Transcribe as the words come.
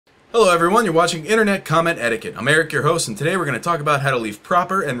Hello everyone, you're watching Internet Comment Etiquette. I'm Eric, your host, and today we're going to talk about how to leave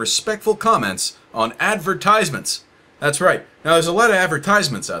proper and respectful comments on advertisements. That's right. Now there's a lot of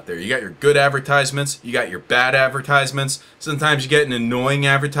advertisements out there. You got your good advertisements, you got your bad advertisements. Sometimes you get an annoying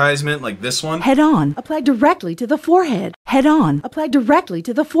advertisement like this one. Head on, apply directly to the forehead. Head on, apply directly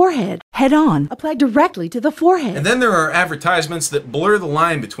to the forehead. Head on, apply directly to the forehead. And then there are advertisements that blur the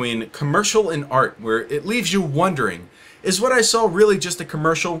line between commercial and art, where it leaves you wondering, is what I saw really just a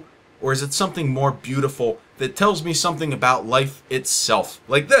commercial? Or is it something more beautiful that tells me something about life itself?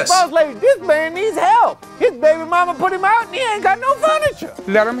 Like this. Boss lady, this man needs help. His baby mama put him out and he ain't got no furniture.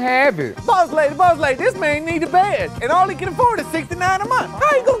 Let him have it. Boss lady, this man needs a bed. And all he can afford is $69 a month.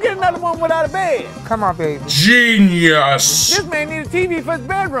 How you gonna get another one without a bed? Come on, baby. Genius! This man needs a TV for his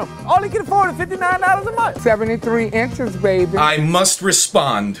bedroom. All he can afford is $59 a month. 73 inches, baby. I must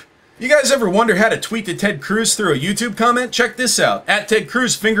respond. You guys ever wonder how to tweet to Ted Cruz through a YouTube comment? Check this out. At Ted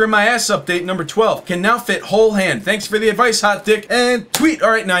Cruz, finger in my ass update number 12. Can now fit whole hand. Thanks for the advice, hot dick. And tweet.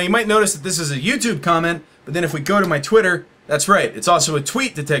 Alright, now you might notice that this is a YouTube comment, but then if we go to my Twitter, that's right, it's also a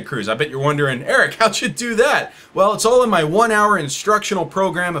tweet to Ted Cruz. I bet you're wondering, Eric, how'd you do that? Well, it's all in my 1-hour instructional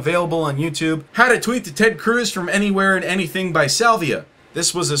program available on YouTube. How to tweet to Ted Cruz from anywhere and anything by Salvia.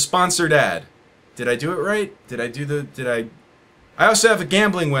 This was a sponsored ad. Did I do it right? I also have a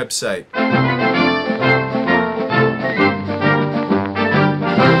gambling website.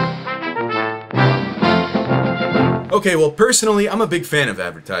 Okay, well personally, I'm a big fan of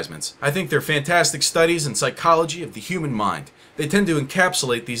advertisements. I think they're fantastic studies in psychology of the human mind. They tend to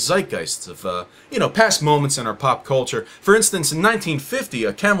encapsulate these zeitgeists of, past moments in our pop culture. For instance, in 1950,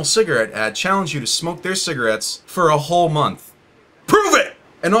 a Camel cigarette ad challenged you to smoke their cigarettes for a whole month. Prove it!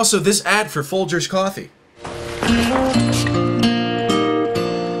 And also this ad for Folgers coffee.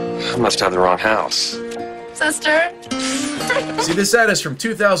 I must have the wrong house. Sister? See, this ad is from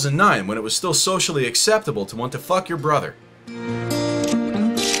 2009, when it was still socially acceptable to want to fuck your brother.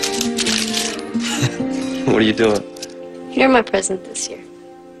 What are you doing? You're my present this year.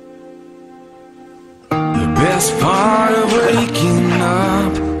 The best part of waking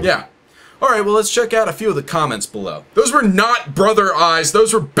up. Yeah. Alright, well let's check out a few of the comments below. Those were not brother eyes,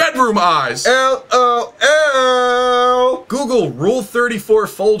 those were bedroom eyes! LOL! Google Rule 34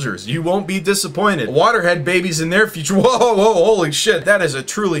 Folgers. You won't be disappointed. Waterhead babies in their future. Whoa, holy shit, that is a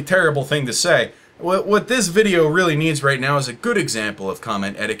truly terrible thing to say. What this video really needs right now is a good example of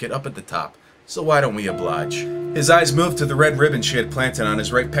comment etiquette up at the top. So why don't we oblige? His eyes moved to the red ribbon she had planted on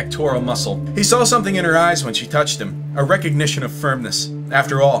his right pectoral muscle. He saw something in her eyes when she touched him, a recognition of firmness.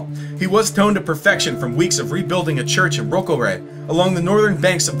 After all, he was toned to perfection from weeks of rebuilding a church in Rockaway, along the northern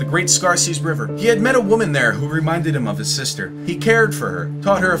banks of the Great Scarseas River. He had met a woman there who reminded him of his sister. He cared for her,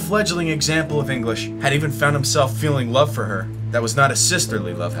 taught her a fledgling example of English, had even found himself feeling love for her. That was not a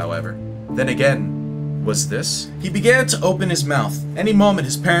sisterly love, however. Then again, was this? He began to open his mouth. Any moment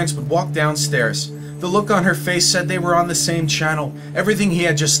his parents would walk downstairs. The look on her face said they were on the same channel. Everything he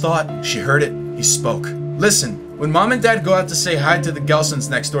had just thought, she heard it. He spoke. Listen, when mom and dad go out to say hi to the Gelsons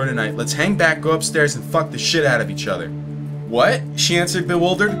next door tonight, let's hang back, go upstairs, and fuck the shit out of each other. What? She answered,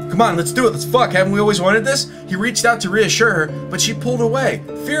 bewildered. Come on, let's do it, let's fuck, haven't we always wanted this? He reached out to reassure her, but she pulled away,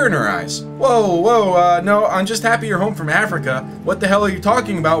 fear in her eyes. Whoa, no, I'm just happy you're home from Africa. What the hell are you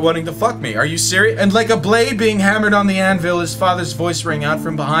talking about wanting to fuck me? Are you serious? And like a blade being hammered on the anvil, his father's voice rang out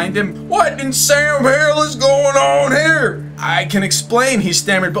from behind him. What in Sam hell is going on here? I can explain, he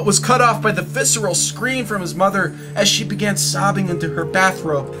stammered, but was cut off by the visceral scream from his mother as she began sobbing into her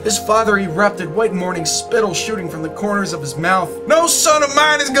bathrobe. His father erupted, white morning spittle shooting from the corners of his mouth. No son of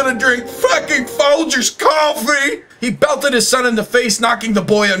mine is gonna drink fucking Folgers coffee! He belted his son in the face, knocking the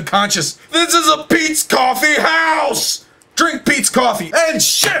boy unconscious. This is a Pete's Coffee house! Drink Pete's coffee and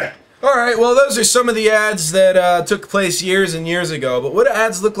shit! Alright, well those are some of the ads that took place years and years ago, but what do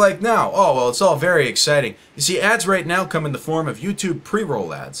ads look like now? Oh, well it's all very exciting. You see, ads right now come in the form of YouTube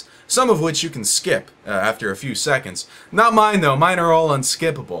pre-roll ads, some of which you can skip after a few seconds. Not mine though, mine are all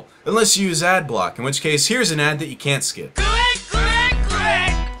unskippable, unless you use ad block, in which case here's an ad that you can't skip.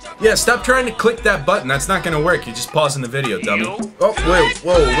 Yeah, stop trying to click that button, that's not gonna work, you're just pausing the video, dummy.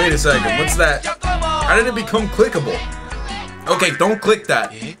 Oh, wait a second, what's that? How did it become clickable? Okay, don't click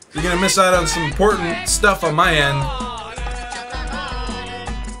that. You're gonna miss out on some important stuff on my end.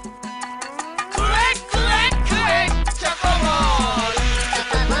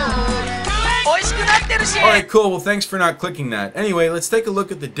 Alright, cool. Well, thanks for not clicking that. Anyway, let's take a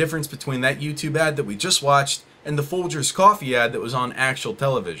look at the difference between that YouTube ad that we just watched and the Folgers coffee ad that was on actual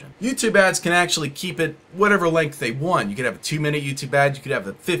television. YouTube ads can actually keep it whatever length they want. You could have a 2-minute YouTube ad, you could have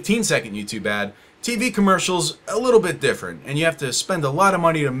a 15-second YouTube ad. TV commercials, a little bit different, and you have to spend a lot of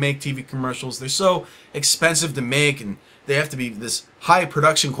money to make TV commercials. They're so expensive to make, and they have to be this high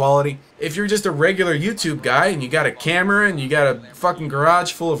production quality. If you're just a regular YouTube guy and you got a camera and you got a fucking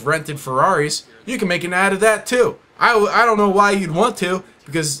garage full of rented Ferraris, you can make an ad of that too. I don't know why you'd want to,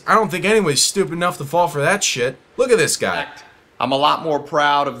 because I don't think anyone's stupid enough to fall for that shit. Look at this guy. I'm a lot more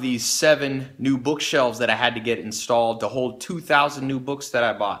proud of these 7 new bookshelves that I had to get installed to hold 2,000 new books that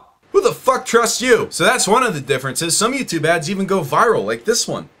I bought. Who the fuck trusts you? So that's one of the differences. Some YouTube ads even go viral, like this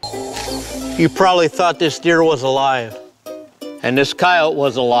one. You probably thought this deer was alive, and this coyote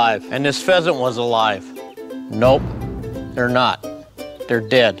was alive, and this pheasant was alive. Nope, they're not. They're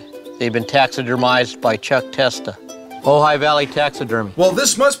dead. They've been taxidermized by Chuck Testa. Ojai Valley Taxidermy. Well,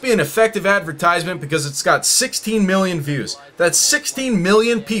 this must be an effective advertisement because it's got 16 million views. That's 16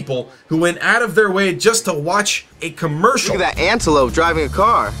 million people who went out of their way just to watch a commercial. Look at that antelope driving a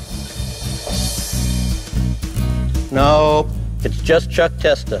car. No, it's just Chuck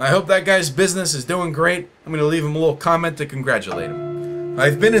Testa. I hope that guy's business is doing great. I'm going to leave him a little comment to congratulate him.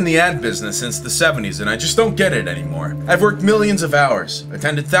 I've been in the ad business since the 70s and I just don't get it anymore. I've worked millions of hours,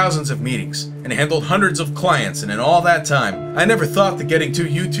 attended thousands of meetings, and handled hundreds of clients, and in all that time, I never thought that getting 2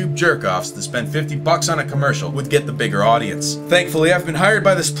 YouTube jerk-offs to spend 50 bucks on a commercial would get the bigger audience. Thankfully, I've been hired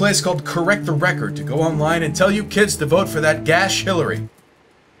by this place called Correct the Record to go online and tell you kids to vote for that Gash Hillary.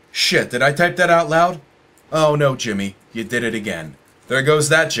 Shit, did I type that out loud? Oh no, Jimmy, you did it again. There goes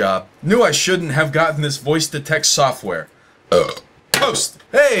that job. Knew I shouldn't have gotten this voice-to-text software. Post!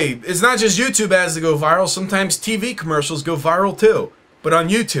 Hey, it's not just YouTube ads that go viral, sometimes TV commercials go viral too. But on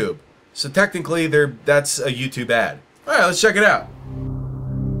YouTube. So technically, that's a YouTube ad. Alright, let's check it out.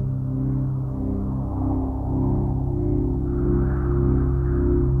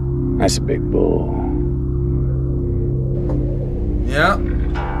 That's a big bull. Yeah.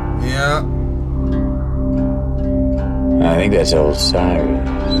 Yeah. I think that's old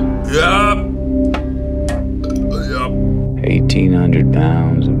Cyrus. Yup. 1,800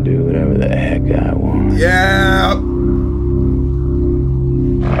 pounds and do whatever the heck I want. Yeah.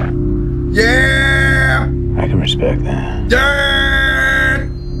 Yeah. I can respect that. Yeah.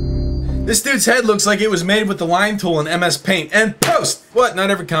 This dude's head looks like it was made with the line tool in MS Paint. And post! What?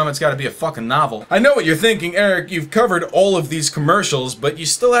 Not every comment's gotta be a fucking novel. I know what you're thinking, Eric. You've covered all of these commercials, but you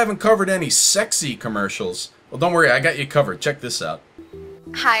still haven't covered any sexy commercials. Well, don't worry, I got you covered. Check this out.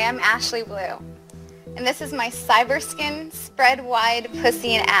 Hi, I'm Ashley Blue. And this is my Cyberskin Spread Wide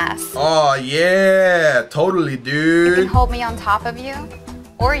Pussy and Ass. Oh yeah, totally, dude. You can hold me on top of you,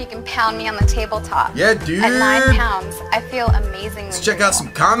 or you can pound me on the tabletop. Yeah, dude. At 9 pounds, I feel amazingly. Let's check out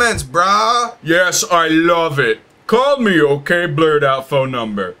some comments, brah. Yes, I love it. Call me, okay? Blurred out phone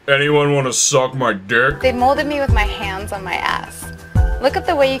number. Anyone want to suck my dick? They molded me with my hands on my ass. Look at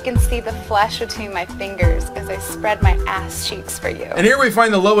the way you can see the flesh between my fingers as I spread my ass cheeks for you. And here we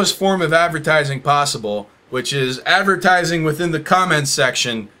find the lowest form of advertising possible, which is advertising within the comments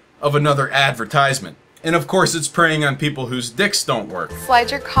section of another advertisement. And of course it's preying on people whose dicks don't work. Slide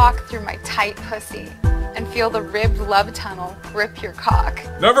your cock through my tight pussy and feel the ribbed love tunnel grip your cock.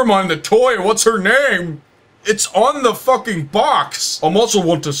 Never mind the toy, what's her name? It's on the fucking box. I'm also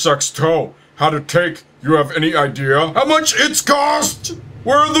want to sex toe. How to take. You have any idea how much it's cost?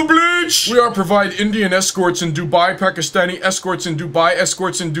 Where the bleach? We are provide Indian escorts in Dubai, Pakistani escorts in Dubai,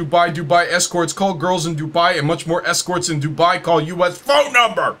 Dubai escorts, call girls in Dubai, and much more escorts in Dubai, call US phone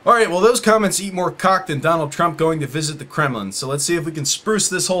number. Alright, well those comments eat more cock than Donald Trump going to visit the Kremlin, so let's see if we can spruce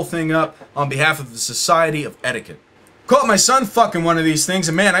this whole thing up on behalf of the Society of Etiquette. Caught my son fucking one of these things,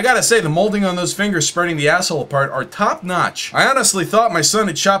 and man, I gotta say, the molding on those fingers spreading the asshole apart are top notch. I honestly thought my son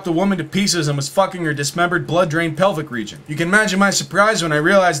had chopped a woman to pieces and was fucking her dismembered, blood-drained pelvic region. You can imagine my surprise when I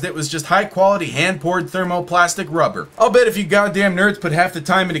realized it was just high-quality, hand-poured thermoplastic rubber. I'll bet if you goddamn nerds put half the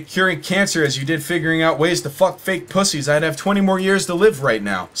time into curing cancer as you did figuring out ways to fuck fake pussies, I'd have 20 more years to live right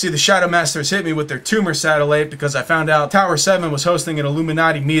now. See, the Shadow Masters hit me with their tumor satellite because I found out Tower 7 was hosting an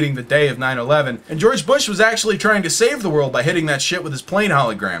Illuminati meeting the day of 9/11, and George Bush was actually trying to save the world by hitting that shit with his plane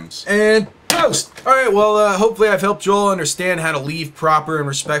holograms. And post! Alright, well, hopefully I've helped Joel understand how to leave proper and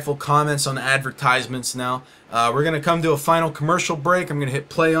respectful comments on advertisements now. We're gonna come to a final commercial break. I'm gonna hit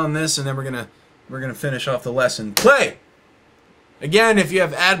play on this, and then we're gonna finish off the lesson. Play! Again, if you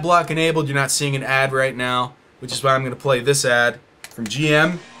have ad block enabled, you're not seeing an ad right now, which is why I'm gonna play this ad from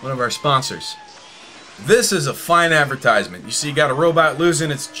GM, one of our sponsors. This is a fine advertisement. You see, you got a robot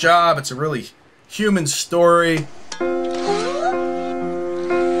losing its job. It's a really human story.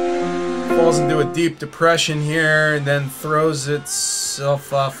 Falls into a deep depression here and then throws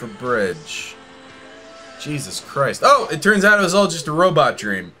itself off a bridge. Jesus Christ. Oh, it turns out it was all just a robot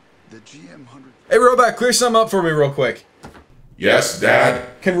dream. Hey, robot, clear something up for me real quick. Yes, Dad?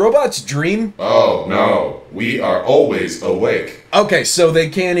 Can robots dream? Oh, no. We are always awake. Okay, so they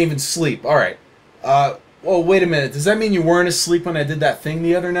can't even sleep. Alright. Well, wait a minute. Does that mean you weren't asleep when I did that thing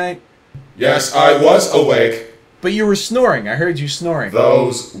the other night? Yes, I was awake. But you were snoring. I heard you snoring.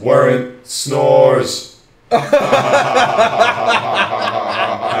 Those weren't snores. Hey,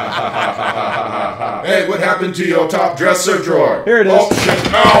 what happened to your top dresser drawer? Here it is. Oh,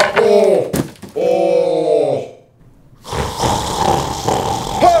 shit. Ow. Oh.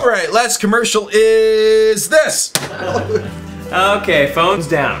 Alright, last commercial is this. Okay, phone's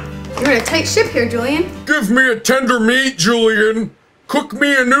down. You're in a tight ship here, Julian. Give me a tender meat, Julian. Cook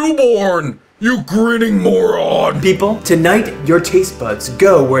me a newborn. You grinning moron! People, tonight your taste buds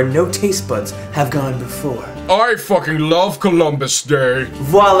go where no taste buds have gone before. I fucking love Columbus Day.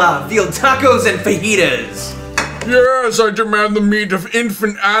 Voila! Veal tacos and fajitas! Yes, I demand the meat of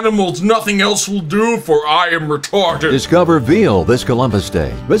infant animals. Nothing else will do, for I am retarded. Discover veal this Columbus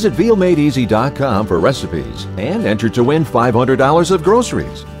Day. Visit vealmadeeasy.com for recipes and enter to win $500 of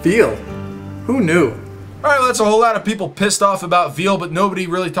groceries. Veal? Who knew? Alright, well, that's a whole lot of people pissed off about veal, but nobody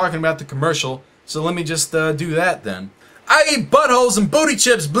really talking about the commercial. So let me just do that then. I eat buttholes and booty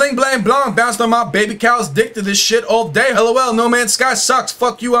chips, bling blang blang, bounced on my baby cow's dick to this shit all day. LOL, No Man's Sky sucks.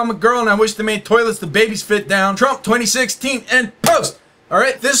 Fuck you, I'm a girl and I wish they made toilets the babies fit down. Trump 2016 and post.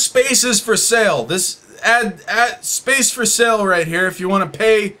 Alright, this space is for sale. This ad space for sale right here. If you want to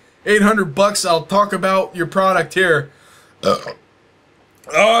pay $800, I'll talk about your product here. Big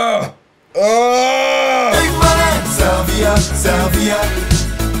money, Salvia, Salvia.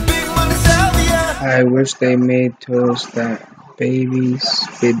 Big money, Salvia. I wish they made toys that babies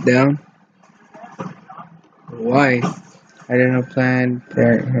spit down. Why? I don't know. Planned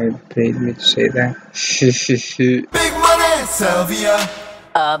Parenthood paid me to say that. Big money, Salvia.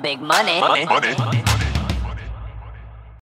 Big money.